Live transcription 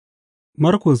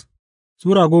Markus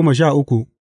Sura 13.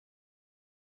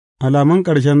 Alamun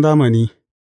ƙarshen zamani.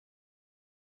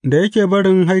 Da yake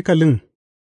barin haikalin,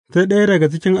 sai ɗaya daga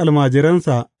cikin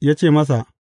almajiransa ya ce masa,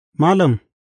 Malam,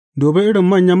 dubi irin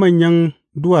manya manyan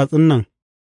duwatsun nan,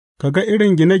 ka ga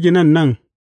irin gine ginen nan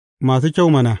masu kyau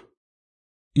mana.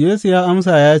 Yesu ya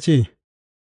amsa ya ce,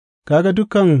 Ka ga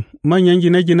dukan manyan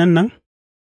gine ginen nan?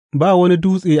 Ba wani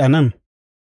dutse a nan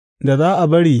da za a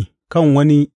bari kan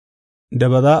wani da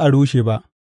ba za a rushe ba.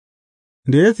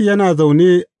 Da Yesu yana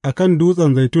zaune a kan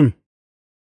Dutsen Zaitun,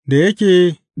 da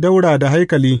yake ɗaura da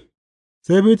haikali,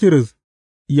 sai Bitrus,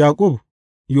 Yaƙub,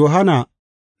 Yohanna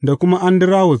da kuma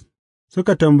Andarawus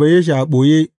suka tambaye shi a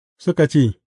ɓoye suka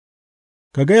ce,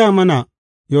 Ka gaya mana,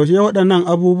 yaushe waɗannan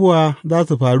abubuwa za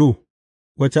su faru,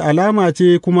 wace alama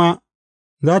ce kuma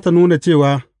za tă nuna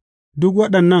cewa duk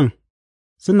waɗannan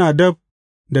suna dab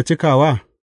da cikawa?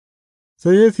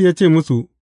 Sai Yesu ya ce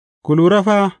musu, Ku lura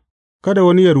fa kada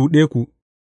wani ya ruɗe ku,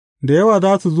 da yawa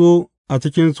za su zo a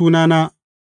cikin sunana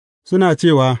suna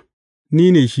cewa,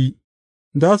 Ni ne shi,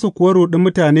 za su kuwa ruɗi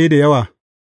mutane da yawa.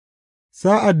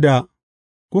 Sa'ad da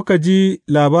kuka ji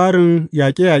labarin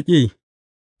yaƙe yaƙe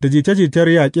da jita jitar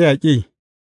yaƙe yaƙe,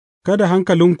 kada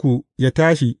hankalinku ya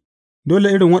tashi, dole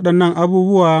irin waɗannan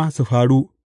abubuwa su faru,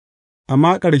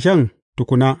 amma ƙarshen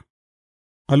tukuna.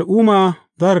 Al'umma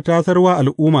za ta tasar wa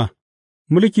al'umma,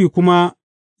 mulki kuma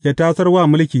ya tasar wa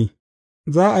mulki,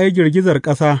 za a yi girgizar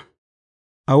ƙasa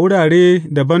a wurare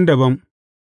dabam dabam,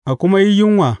 a kuma yi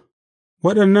yunwa,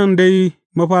 waɗannan dai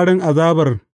mafarin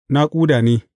azabar naƙuda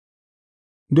ne.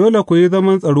 Dole ku yi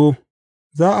zaman tsaro,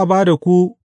 za a ba da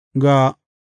ku ga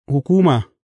hukuma,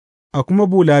 a kuma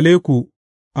bulale ku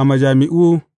a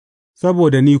majami'u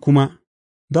saboda ni kuma,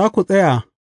 za ku tsaya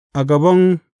a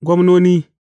gaban gwamnoni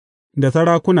da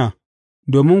sarakuna,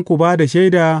 domin ku ba da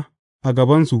shaida a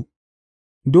gabansu.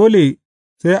 Dole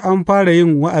sai an fara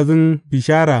yin wa'azin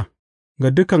bishara ga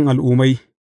dukan al'ummai.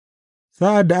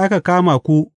 Sa'ad da aka kama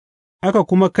ku, aka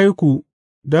kuma kai ku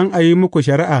don a yi muku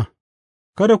shari'a,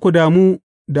 kada ku damu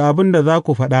da abin da za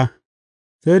ku faɗa,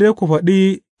 sai dai ku faɗi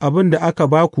abin da aka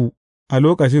ba ku a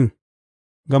lokacin,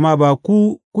 gama ba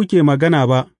ku kuke magana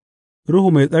ba, Ruhu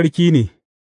Mai Tsarki ne.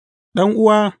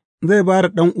 Ɗan'uwa zai ba da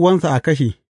ɗan'uwansa a kashe,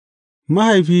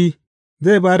 mahaifi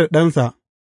zai ba da ɗansa,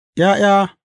 ’ya'ya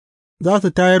za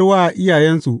su tayar wa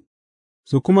iyayensu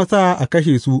su kuma sa a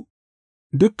kashe su,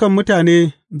 dukan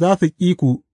mutane za su ƙi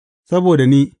ku saboda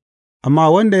ni, amma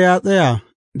wanda ya tsaya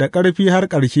da ƙarfi har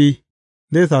ƙarshe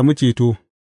zai sami ceto.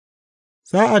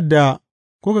 Sa'ad da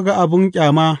kuka ga abin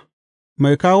ƙyama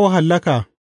mai kawo hallaka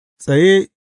tsaye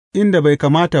inda bai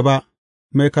kamata ba,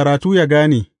 mai karatu ya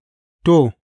gane,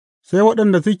 to, sai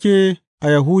waɗanda suke a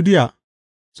Yahudiya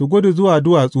su gudu zuwa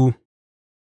duwatsu,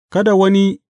 kada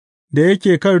wani da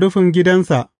yake kan rufin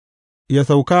gidansa ya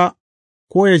sauka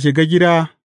ko ya shiga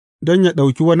gida don yă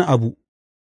ɗauki wani abu,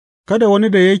 kada wani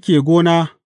da yake gona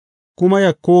kuma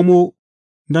ya komo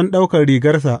don ɗaukar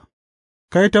rigarsa.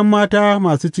 Kaiton mata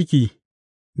masu ciki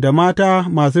da mata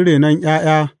masu renon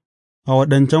 ’ya'ya a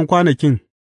waɗancan kwanakin,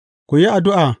 ku yi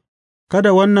addu'a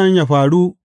kada wannan ya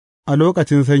faru a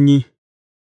lokacin sanyi,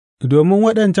 domin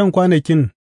waɗancan kwanakin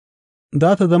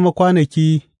za su zama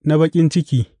kwanaki na baƙin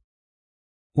ciki,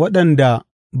 waɗanda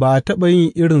ba a taɓa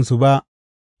yin irinsu ba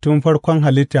tun farkon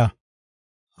halitta,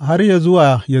 har yă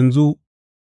zuwa yanzu,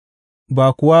 ba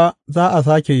kuwa za a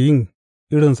sāke yin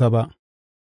irinsa ba.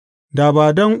 Da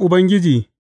ba don Ubangiji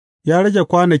ya rage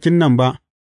kwanakin nan ba,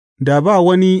 da ba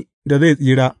wani da zai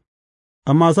tsira,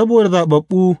 amma saboda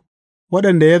zaɓaɓɓu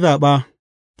waɗanda ya zaɓa,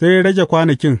 sai ya rage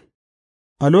kwanakin.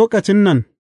 A lokacin nan,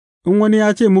 in wani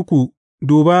ya ce muku,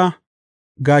 Duba,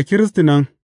 ga Kiristi nan,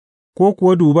 ko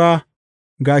kuwa Duba,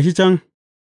 ga shi can,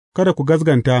 kada ku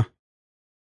gaskata,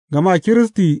 gama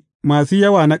Kiristi masu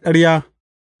yawa na ƙarya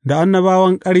da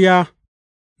annabawan ƙarya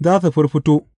za su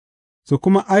firfito, su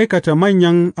kuma aikata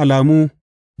manyan alamu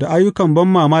da ayyukan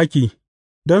banmamaki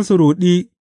don su ruɗi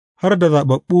har da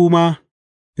zaɓaɓɓu ma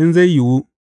in zai yiwu,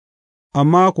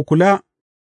 amma ku kula,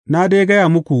 na dai gaya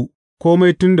muku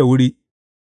kome tun da wuri.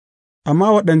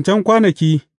 Amma waɗancan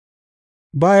kwanaki,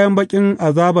 bayan baƙin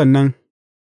azaban nan,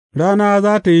 rana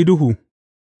za tă yi duhu,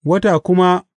 wata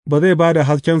kuma ba zai ba da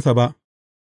haskensa ba,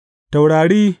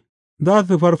 taurari za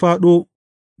su farfaɗo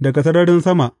daga sararin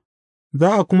sama, za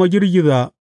a kuma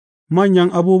girgiza manyan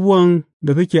abubuwan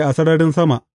da suke a sararin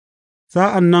sama,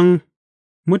 sa'an nan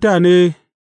mutane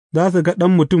za su ga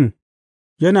Ɗan Mutum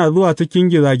yana zuwa cikin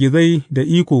gizagizai da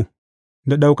iko,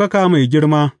 da ɗaukaka mai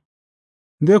girma,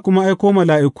 zai kuma aiko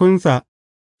mala'ikunsa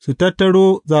su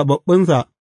tattaro zaɓaɓɓunsa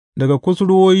daga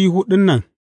kusurwoyi huɗun nan,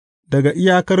 daga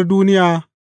iyakar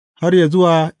duniya har yă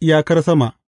zuwa iyakar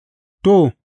sama.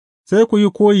 To, sai ku yi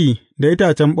koyi da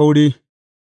itacen ɓaure,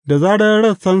 da zarar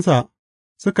rassansa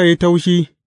suka yi taushi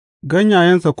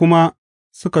ganyayensa kuma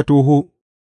suka toho,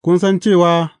 kun san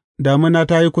cewa damina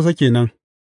ta yi kusa ke nan,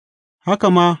 haka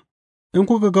ma, in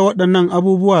kuka ga waɗannan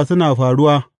abubuwa suna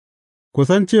faruwa, ku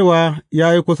san cewa ya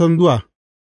yi kusan zuwa,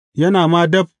 yana ma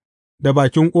dab da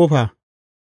bakin ƙofa.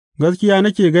 Gaskiya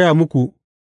nake gaya muku,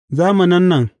 zamanin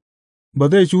nan ba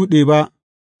zai shuɗe ba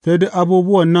sai duk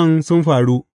abubuwan nan sun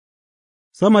faru,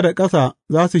 sama da ƙasa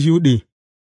za su shuɗe,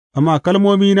 amma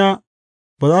kalmomina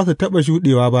ba za su taɓa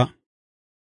shuɗewa ba.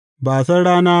 Ba a san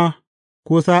rana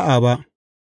ko sa'a ba.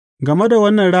 Game da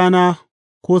wannan rana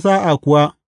ko sa'a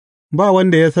kuwa ba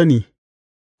wanda ya sani,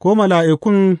 ko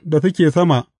mala'ikun da suke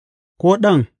sama, ko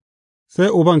Ɗan, sai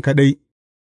Uban kaɗai.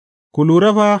 Ku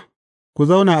lura fa, ku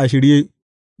zauna a shirye,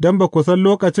 don ba ku san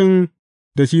lokacin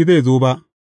da shi zai zo ba,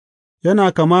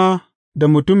 yana kama da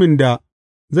mutumin da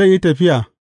zai yi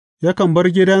tafiya, yakan bar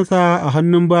gidansa a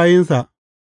hannun bayinsa,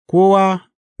 kowa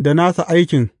da nasa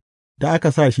aikin da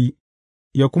aka sa shi,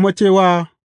 ya kuma ce wa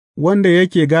wanda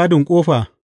yake gadin ƙofa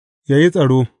ya yi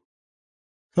tsaro.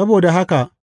 Saboda haka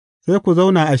sai ku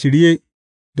zauna a shirye,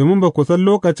 domin ba ku san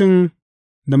lokacin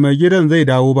da maigidan zai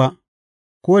dawo ba,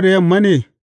 ko da yamma ne,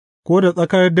 ko da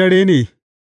tsakar dare ne,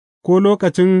 ko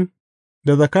lokacin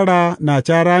da zakara na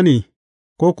cara ne,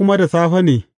 ko kuma da safe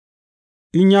ne,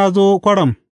 in ya zo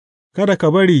kwaram, kada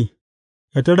ka bari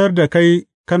ya tarar da kai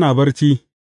kana barci.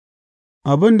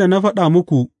 Abin da na faɗa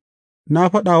muku, na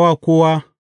faɗa wa kowa,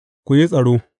 ku yi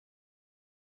tsaro.